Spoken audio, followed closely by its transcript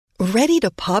Ready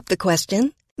to pop the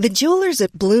question? The jewelers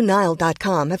at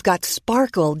BlueNile.com have got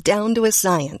sparkle down to a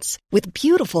science with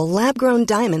beautiful lab-grown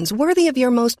diamonds worthy of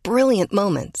your most brilliant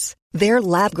moments. Their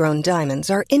lab-grown diamonds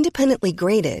are independently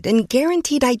graded and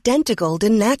guaranteed identical to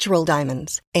natural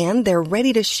diamonds, and they're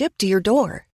ready to ship to your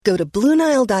door. Go to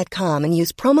BlueNile.com and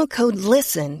use promo code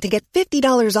LISTEN to get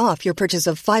 $50 off your purchase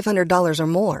of $500 or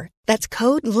more. That's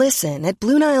code LISTEN at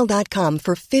BlueNile.com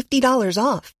for $50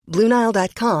 off.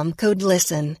 BlueNile.com, code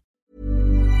LISTEN.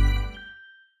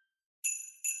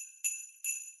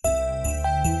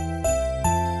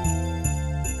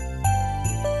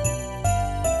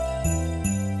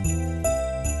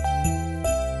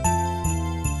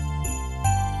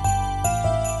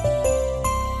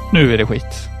 Nu är det skit.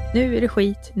 Nu är det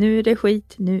skit, nu är det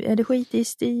skit, nu är det skit i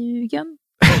stugan.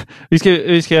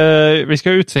 Vi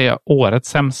ska utse årets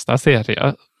sämsta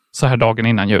serie så här dagen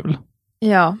innan jul.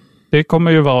 Ja. Det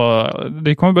kommer ju vara,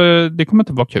 det kommer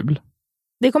inte vara kul.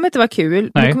 Det kommer inte vara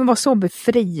kul, Nej. Det kommer vara så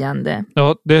befriande.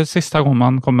 Ja, det är sista gången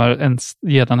man kommer ens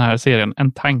ge den här serien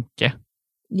en tanke.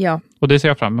 Ja. Och det ser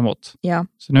jag fram emot. Ja.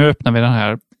 Så nu öppnar vi den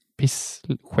här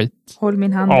pissskit. Håll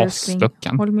min hand, älskling.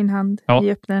 Asluckan. Håll min hand. Ja.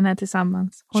 Vi öppnar den här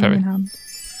tillsammans. Håll Kör vi. min hand.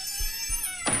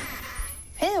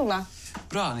 Hej Ola.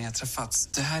 Bra, ni har träffats.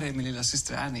 Det här är min lilla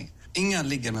syster Annie. Inga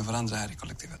ligger med varandra här i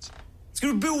kollektivet. Ska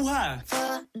du bo här?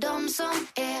 För de som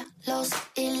är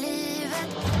lost i livet.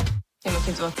 Jag kan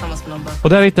inte vara tillsammans med någon bara. Och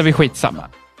där hittar vi skitsamma.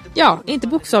 Ja, inte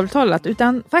bokstavligt talat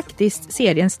utan faktiskt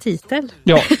seriens titel.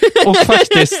 Ja, och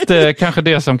faktiskt kanske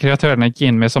det som kreatörerna gick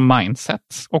in med som mindset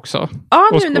också. Ja,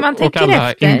 nu och, när man tänker och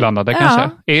alla efter. inblandade kanske.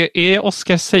 Är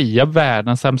Oscar Sia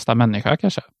världens sämsta människa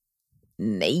kanske?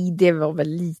 Nej, det var väl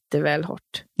lite väl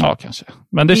hårt. Ja, kanske.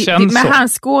 Men det känns men så.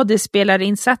 hans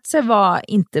skådespelarinsatser var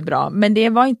inte bra. Men det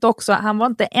var inte också, han var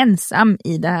inte ensam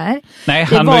i det här. Nej,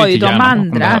 det han var ju inte de gärna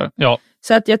bakom det andra. här. Ja.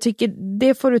 Så att jag tycker,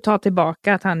 det får du ta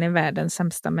tillbaka att han är världens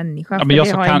sämsta människa. Ja, men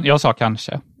För jag sa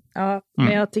kanske. Ja,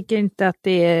 men jag tycker inte att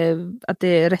det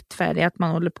är rättfärdigt att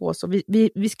man håller på så.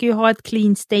 Vi ska ju ha ett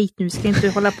clean state nu. Vi ska inte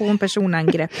hålla på en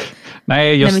personangrepp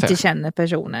Nej, just när vi det. inte känner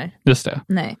personer. Just det.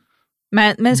 Nej.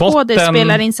 Men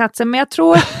skådespelarinsatsen, men jag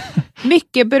tror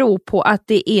mycket beror på att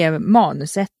det är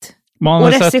manuset och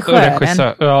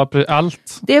regissören. Ja,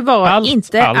 allt. Det var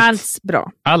inte alls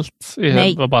bra. Allt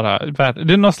var bara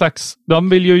det är någon slags,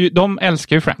 de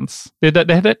älskar ju Friends.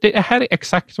 Det här är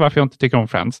exakt varför jag inte tycker om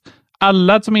Friends.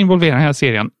 Alla som är involverade i den här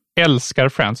serien älskar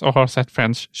Friends och har sett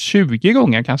Friends 20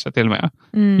 gånger kanske till och med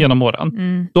genom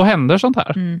åren. Då händer sånt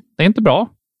här. Det är inte bra.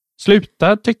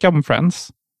 Sluta tycka om Friends.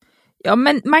 Ja,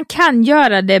 men man kan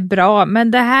göra det bra,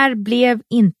 men det här blev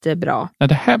inte bra. Nej,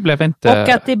 det här blev inte... Och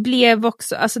att det blev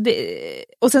också... Alltså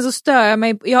och sen så stör jag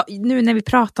mig... nu när vi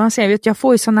pratar om serien, jag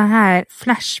får ju såna här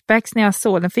flashbacks när jag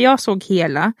såg den. För jag såg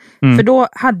hela. För då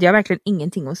hade jag verkligen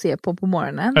ingenting att se på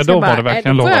morgonen. Ja, så då var det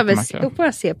verkligen då får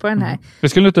jag se på den här. Vi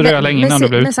skulle inte röra länge innan du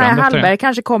blev men så här utbränd. Hallberg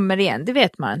kanske kommer igen, det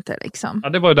vet man inte liksom. Ja,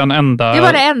 det var ju den enda... Det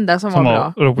var det enda som var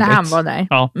bra roligt. när han var där.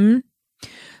 Ja.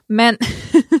 Men...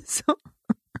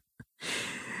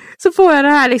 Så får jag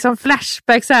det här liksom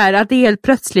flashback så här att det är helt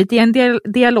plötsligt i en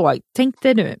dialog. Tänk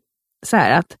dig nu så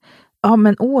här att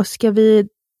ska vi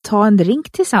ta en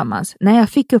drink tillsammans? Nej, jag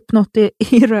fick upp något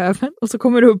i röven och så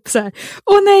kommer det upp så här.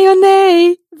 Åh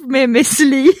nej med Miss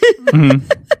Li.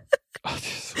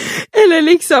 Eller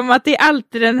liksom att det är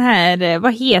alltid den här,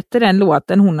 vad heter den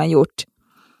låten hon har gjort?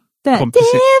 Det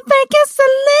verkar så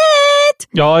lätt.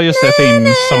 Ja, just det,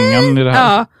 theme-sången i det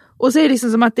här. Ja. Och så är det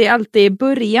liksom som att det alltid är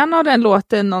början av den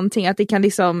låten någonting, att det kan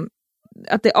liksom,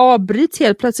 att det avbryts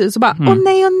helt plötsligt så bara, åh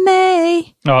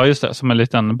nej. Ja, just det, som en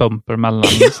liten bumper mellan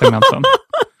segmenten.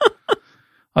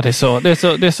 Ja, det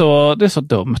är så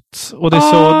dumt. Och det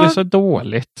är så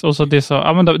dåligt. Och så det är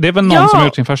så, men det är väl någon som har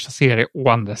gjort sin första serie å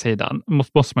andra sidan.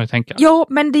 Måste man ju tänka. Ja,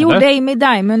 men det gjorde Amy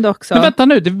Diamond också. Men vänta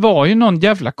nu, det var ju någon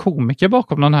jävla komiker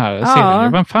bakom den här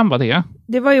serien. Vem fan var det?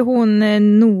 Det var ju hon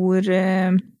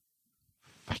Nour...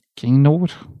 Fucking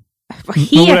Nour. Vad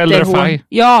heter hon?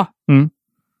 Ja.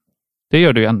 Det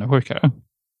gör du ju ännu sjukare.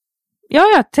 Ja,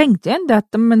 jag tänkte ändå att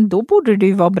men då borde det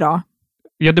ju vara bra.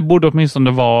 Ja, det borde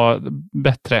åtminstone vara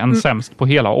bättre än sämst på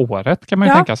hela året kan man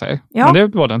ju tänka sig. Ja. Men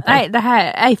det var det inte. Nej, det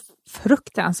här är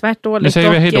fruktansvärt dåligt. Nu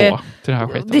säger vi hej då till det här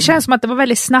skiten. Det känns som att det var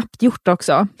väldigt snabbt gjort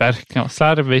också. Verkligen.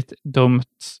 Slarvigt, dumt,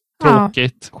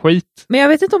 tråkigt, skit. Men jag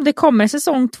vet inte om det kommer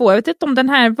säsong 2. Jag vet inte om den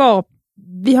här var...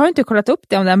 Vi har inte kollat upp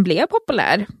det om den blev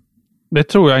populär. Det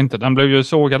tror jag inte. Den blev ju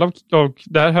sågad av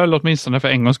där höll åtminstone för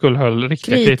en gång skull höll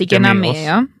riktiga kritikerna med oss.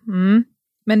 Ja.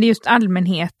 Men det är just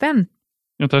allmänheten.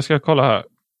 Jag ska kolla här.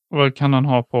 Vad kan han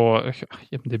ha på...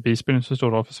 Det blir inte så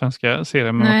stor roll för svenska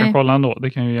serier, men man kan kolla ändå. Det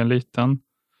kan ju ge en liten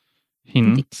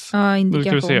Hint. Ja, Då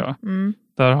ska vi se. indikation.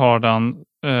 Där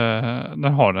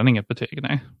har den inget betyg,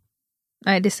 nej.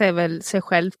 Nej, det säger väl sig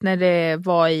självt när det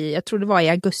var jag tror det var i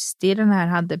augusti den här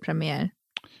hade premiär.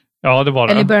 Ja, det var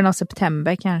det. Eller i början av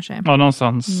september kanske. Ja,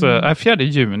 någonstans. 4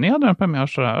 juni hade den premiär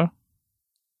sådär.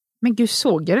 Men gud,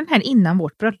 såg jag den här innan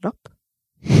vårt bröllop?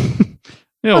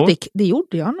 Jo. Ja, det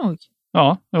gjorde jag nog.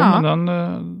 Ja. Men den...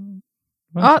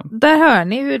 Ja, där hör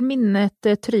ni hur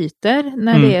minnet tryter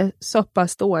när det är så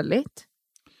pass dåligt.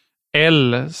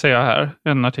 L ser jag här,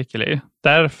 en artikel i.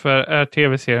 Därför är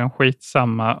tv-serien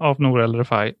Skitsamma av Nour El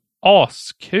Refai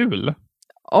askul.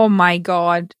 Oh my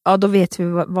god. Ja, då vet vi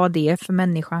vad det är för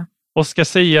människa. Oscar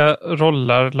Sia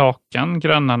rollar lakan.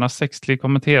 Grannarnas sexliv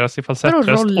kommenteras i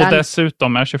falsettröst. Och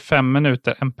dessutom är 25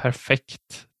 minuter en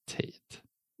perfekt tid.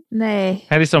 Nej.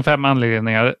 Här är 5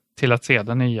 anledningar till att se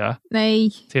den nya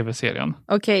tv-serien.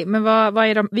 Okej, men vad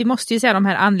är de? Vi måste ju säga de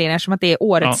här anledningarna som att det är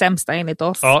årets sämsta enligt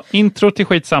oss. Ja, intro till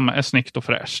Skitsamma är snyggt och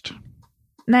fräscht.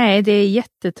 Nej, det är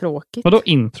jättetråkigt. Vadå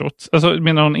introt? Alltså,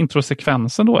 menar hon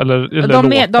introsekvensen då? Eller låten?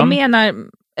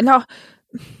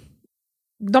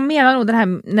 De menar nog den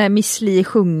här när Miss Li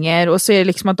sjunger och så är det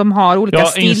liksom att de har olika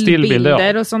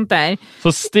stillbilder och sånt där.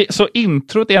 Så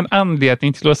introt är en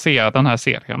anledning till att se den här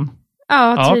serien?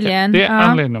 Ja, tydligen. Okay. Det är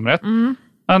anledning nummer 1.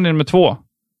 Anledning nummer 2.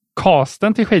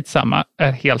 Casten till Skitsamma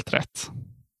är helt rätt.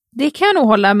 Det kan jag nog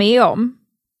hålla med om.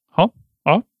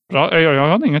 Ja, bra. Jag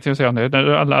hade ingenting att säga om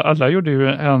det. Alla gjorde ju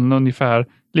en ungefär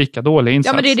lika dålig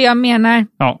insats. Ja, men det är det jag menar.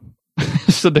 Ja,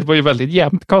 så det var ju väldigt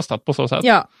jämnt kastat på så sätt.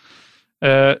 Ja.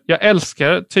 Jag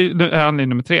älskar, anledning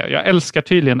nummer 3. Jag älskar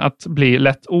tydligen att bli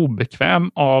lätt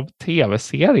obekväm av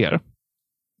tv-serier.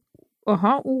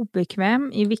 Jaha,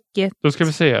 obekväm i vilket? Då ska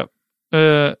vi se.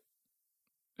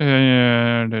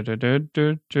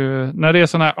 När det är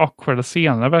sådana här awkward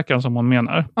scener verkar som hon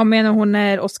menar. Ja, menar hon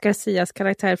när Oscar Sias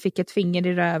karaktär fick ett finger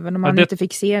i röven och man inte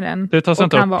fick se den? Det tas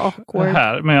inte upp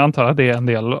här, men jag antar att det är en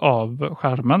del av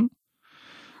skärmen.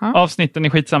 Avsnitten i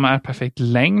Skitsamma är perfekt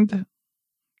längd.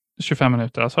 25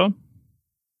 minuter alltså.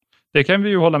 Det kan vi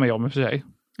ju hålla med om i och för sig.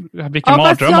 Vilken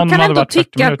mardröm om man hade varit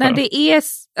 40 minuter. Jag kan ändå tycka att när det är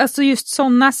alltså just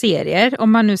sådana serier,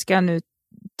 om man nu ska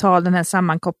ta den här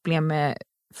sammankopplingen med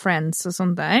Friends och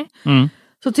sånt där,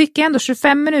 så tycker jag ändå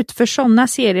 25 minuter för sådana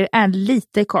serier är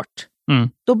lite kort.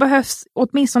 Då behövs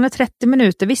åtminstone 30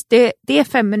 minuter. Visst, det är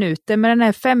 5 minuter, men den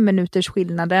här 5 minuters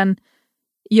skillnaden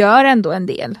gör ändå en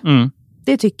del.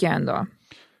 Det tycker jag ändå.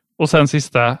 Och sen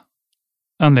sista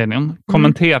anledningen.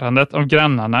 Kommenterandet av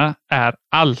grannarna är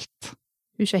allt.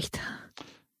 Ursäkta.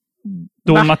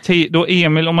 Då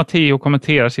Emil och Matteo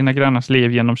kommenterar sina grannars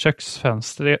liv genom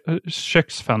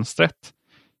köksfönstret.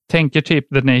 Tänker typ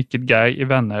The Naked Guy i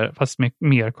Vänner, fast med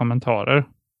mer kommentarer.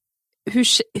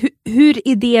 Hur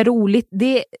är det roligt?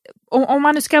 Om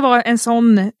man nu ska vara en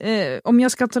sån, om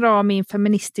jag ska dra min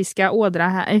feministiska ådra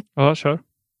här. Ja, kör.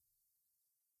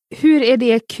 Hur är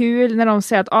det kul när de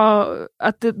säger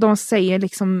att de säger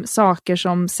liksom saker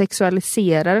som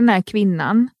sexualiserar den här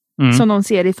kvinnan som de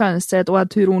ser i fönstret och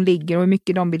att hur hon ligger och hur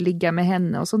mycket de vill ligga med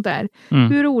henne och sånt där.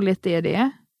 Hur roligt är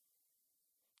det?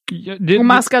 Om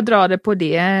man ska dra det på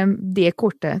det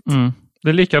kortet. Det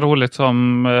är lika roligt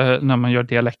som när man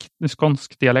gör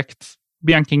skånsk dialekt.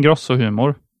 Bianca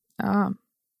Ingrosso-humor. Ja.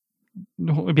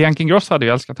 Bianca Ingrosso hade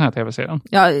ju älskat den här tv-serien.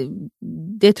 Ja,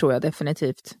 det tror jag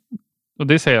definitivt. Och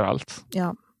det säger allt.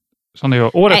 Ja. Som det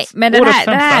gör. Årets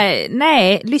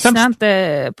lyssna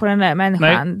inte på den där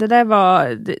människan. Nej.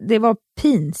 Det var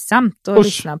pinsamt att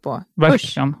lyssna på.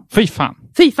 Verkligen. Fy fan.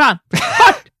 Bort!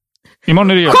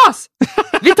 Imorgon är det Kas!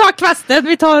 Vi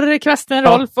tar kvasten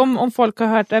Rolf. Om folk har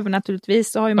hört även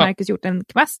naturligtvis så har ju Marcus gjort en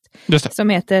kvast som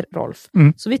heter Rolf.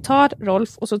 Så vi tar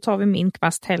Rolf och så tar vi min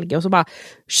kvast Helge och så bara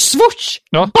swoosh!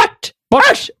 Ja. Bort!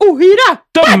 Äsch! Ohyra!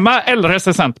 Döma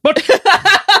eller-recensent. Bort!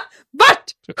 Bort!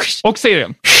 Och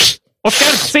serien. Oskar,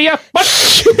 se! Bort!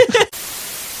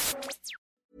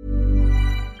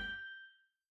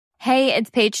 Hey, it's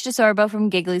Paige DeSorbo from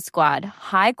Giggly Squad.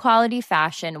 High quality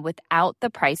fashion without the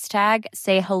price tag.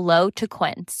 Say hello to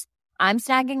Quince. I'm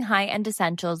snagging high-end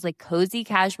essentials like cozy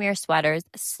cashmere sweaters,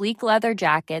 sleek leather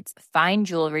jackets, fine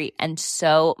jewelry, and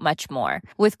so much more.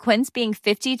 With Quince being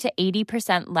 50 to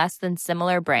 80% less than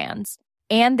similar brands.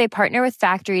 And they partner with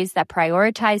factories that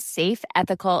prioritize safe,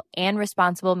 ethical, and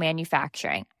responsible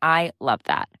manufacturing. I love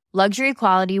that. Luxury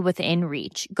quality within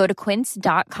reach. Go to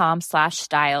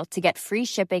quince.com/style to get free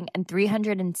shipping and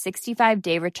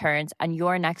 365-day returns on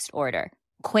your next order.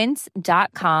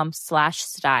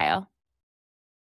 Quince.com/style.